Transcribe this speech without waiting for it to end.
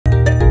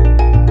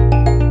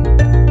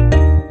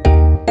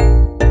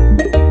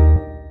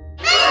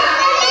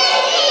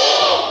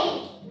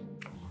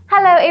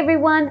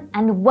everyone,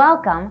 and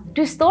welcome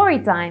to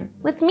Storytime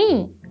with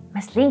me,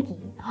 Miss Linky.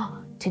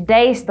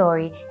 Today's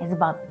story is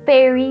about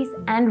fairies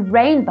and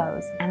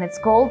rainbows, and it's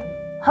called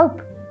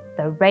Hope,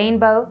 the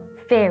Rainbow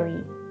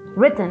Fairy,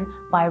 written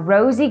by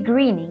Rosie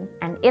Greening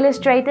and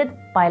illustrated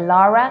by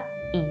Lara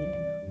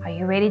Ede. Are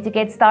you ready to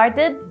get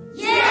started?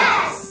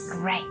 Yes!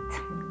 Great.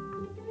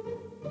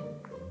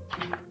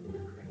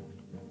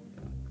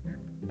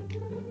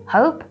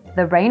 Hope,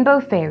 the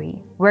Rainbow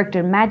Fairy, worked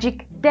her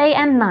magic day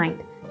and night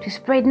to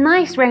spread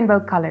nice rainbow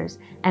colors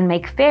and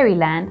make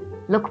fairyland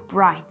look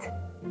bright.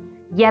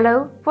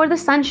 Yellow for the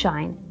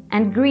sunshine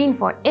and green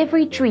for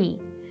every tree,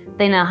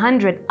 then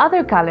 100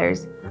 other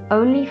colors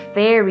only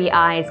fairy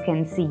eyes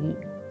can see.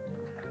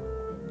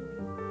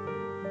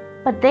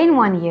 But then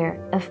one year,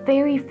 a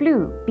fairy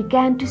flu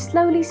began to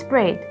slowly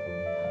spread.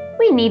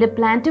 "We need a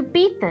plan to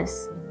beat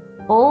this,"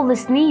 all the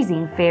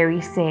sneezing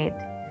fairies said.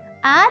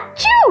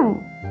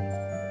 Achoo!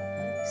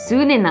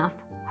 Soon enough,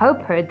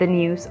 Hope heard the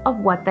news of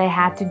what they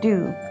had to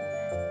do.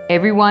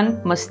 Everyone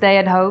must stay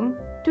at home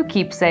to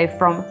keep safe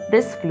from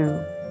this flu.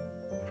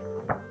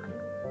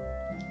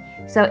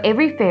 So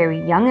every fairy,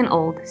 young and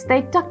old,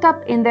 stayed tucked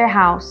up in their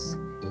house,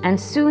 and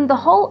soon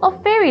the whole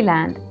of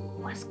fairyland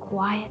was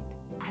quiet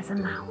as a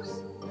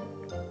mouse.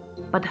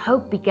 But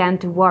Hope began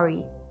to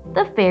worry.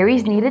 The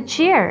fairies needed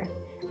cheer,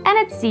 and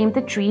it seemed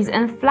the trees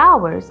and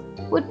flowers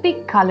would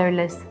be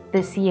colorless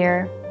this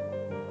year.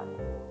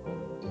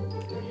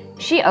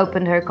 She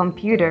opened her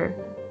computer.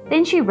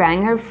 Then she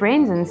rang her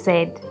friends and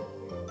said,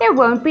 "There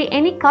won't be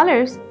any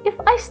colors if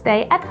I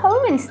stay at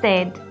home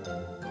instead."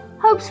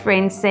 Hope's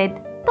friends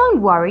said,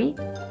 "Don't worry,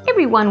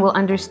 everyone will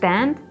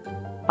understand."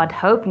 But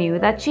Hope knew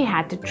that she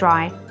had to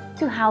try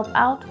to help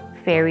out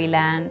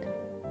fairyland.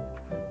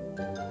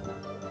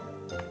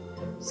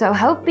 So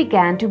Hope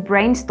began to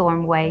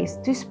brainstorm ways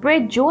to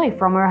spread joy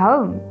from her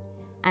home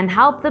and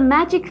help the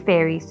magic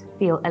fairies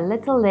feel a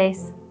little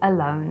less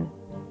alone.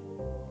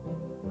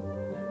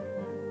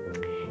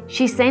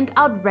 She sent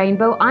out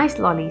rainbow ice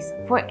lollies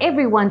for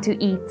everyone to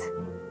eat,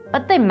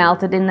 but they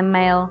melted in the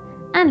mail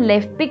and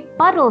left big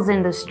puddles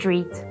in the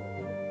street.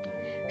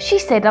 She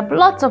set up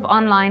lots of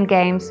online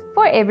games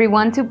for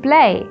everyone to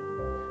play,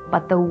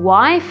 but the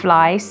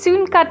Wi-Fi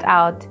soon cut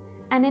out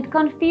and it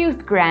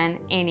confused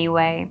Gran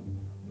anyway.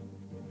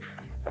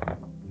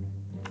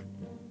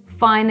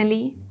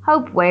 Finally,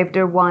 Hope waved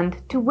her wand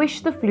to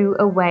wish the flu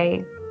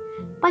away,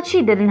 but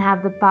she didn't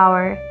have the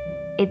power.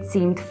 It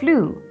seemed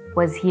flu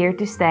was here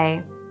to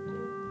stay.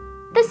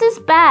 "This is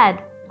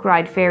bad,"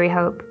 cried Fairy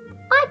Hope.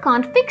 "I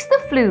can't fix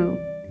the flu.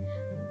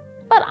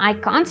 But I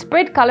can't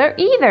spread color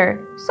either,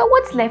 so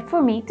what's left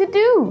for me to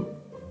do?"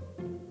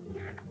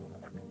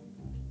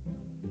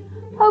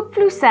 Hope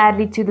flew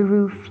sadly to the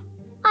roof.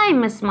 "I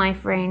miss my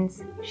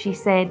friends," she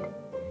said.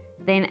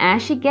 Then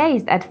as she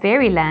gazed at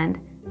fairyland,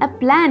 a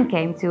plan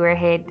came to her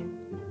head.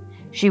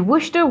 She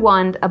whooshed her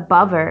wand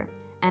above her,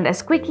 and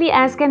as quickly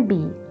as can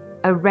be,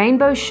 a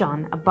rainbow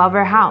shone above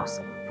her house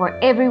for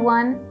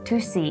everyone to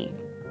see.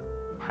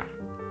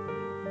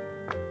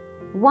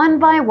 One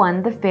by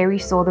one, the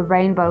fairies saw the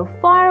rainbow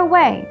far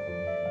away.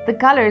 The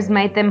colors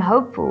made them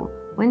hopeful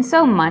when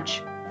so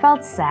much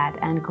felt sad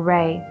and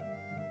grey.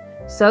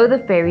 So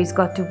the fairies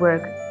got to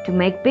work to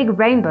make big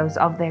rainbows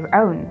of their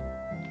own.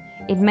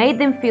 It made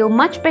them feel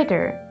much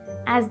better,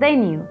 as they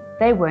knew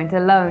they weren't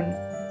alone.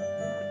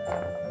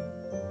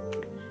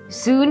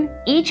 Soon,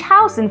 each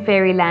house in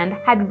fairyland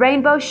had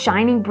rainbows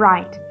shining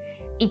bright.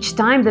 Each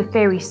time the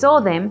fairies saw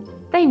them,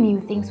 they knew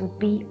things would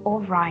be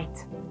all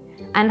right.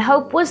 And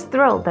Hope was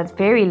thrilled that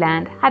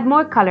fairyland had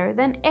more color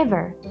than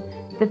ever.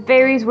 The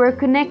fairies were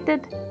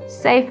connected,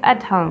 safe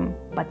at home,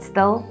 but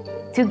still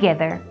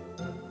together.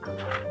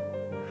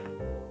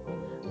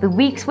 The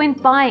weeks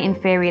went by in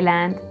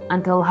fairyland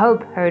until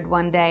Hope heard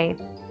one day,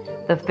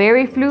 "The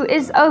fairy flu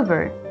is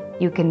over.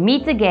 You can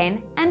meet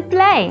again and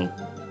play."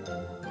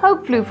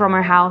 Hope flew from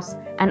her house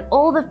and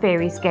all the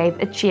fairies gave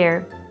a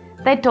cheer.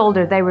 They told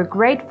her they were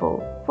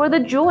grateful for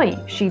the joy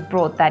she'd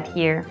brought that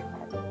year.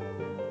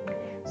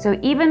 So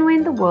even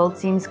when the world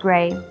seems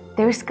grey,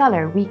 there's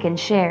color we can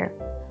share.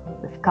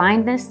 With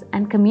kindness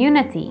and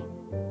community,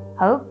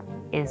 hope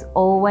is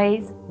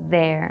always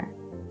there.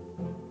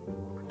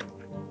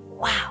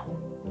 Wow,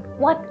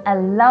 what a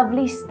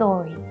lovely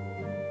story.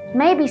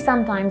 Maybe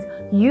sometimes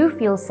you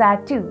feel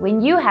sad too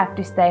when you have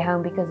to stay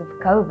home because of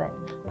COVID.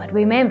 But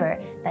remember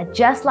that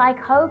just like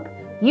Hope,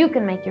 you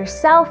can make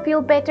yourself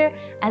feel better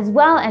as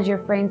well as your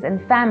friends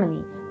and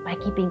family by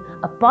keeping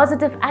a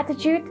positive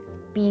attitude,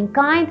 being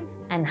kind,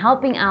 and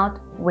helping out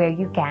where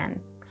you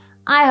can.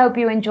 I hope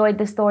you enjoyed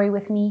the story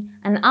with me,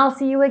 and I'll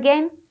see you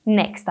again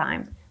next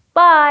time.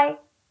 Bye!